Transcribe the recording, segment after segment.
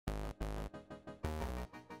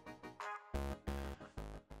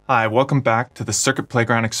Hi, welcome back to the Circuit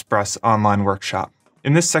Playground Express online workshop.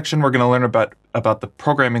 In this section, we're going to learn about the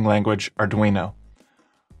programming language Arduino.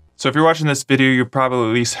 So if you're watching this video, you've probably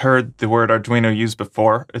at least heard the word Arduino used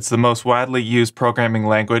before. It's the most widely used programming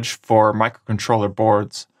language for microcontroller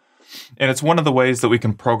boards. And it's one of the ways that we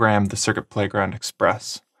can program the Circuit Playground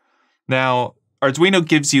Express. Now, Arduino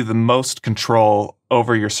gives you the most control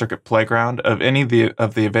over your Circuit Playground of any of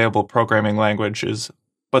the available programming languages.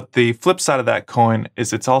 But the flip side of that coin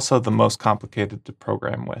is it's also the most complicated to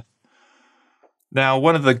program with. Now,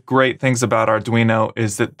 one of the great things about Arduino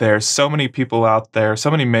is that there's so many people out there, so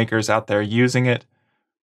many makers out there using it,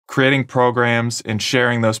 creating programs and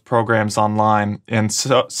sharing those programs online, and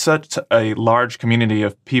such a large community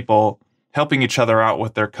of people helping each other out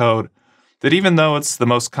with their code, that even though it's the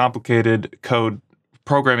most complicated code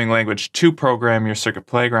programming language to program your Circuit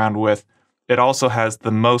Playground with, it also has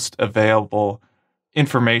the most available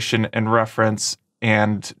information and reference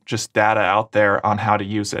and just data out there on how to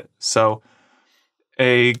use it. So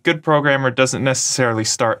a good programmer doesn't necessarily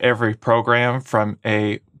start every program from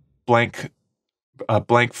a blank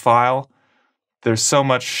file. There's so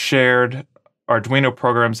much shared Arduino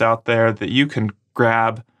programs out there that you can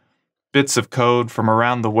grab bits of code from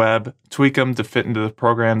around the web, tweak them to fit into the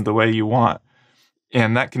program the way you want.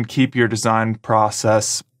 And that can keep your design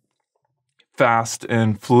process fast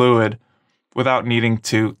and fluid without needing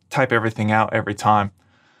to type everything out every time.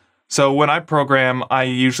 So when I program, I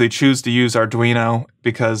usually choose to use Arduino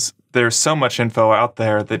because there's so much info out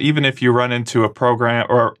there that even if you run into a program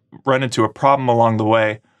or run into a problem along the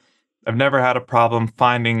way, I've never had a problem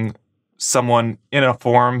finding someone in a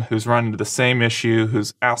forum who's run into the same issue,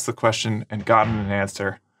 who's asked the question and gotten an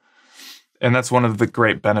answer. And that's one of the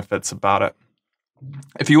great benefits about it.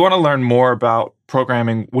 If you want to learn more about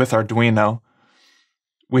programming with Arduino,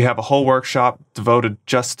 we have a whole workshop devoted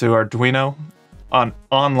just to Arduino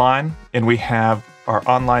online, and we have our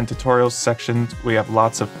online tutorials section. We have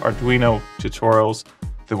lots of Arduino tutorials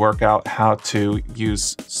that work out how to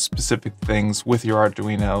use specific things with your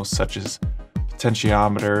Arduino, such as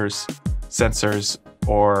potentiometers, sensors,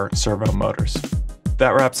 or servo motors.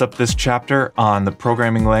 That wraps up this chapter on the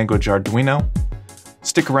programming language Arduino.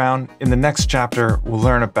 Stick around. In the next chapter, we'll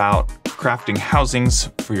learn about crafting housings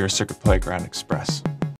for your Circuit Playground Express.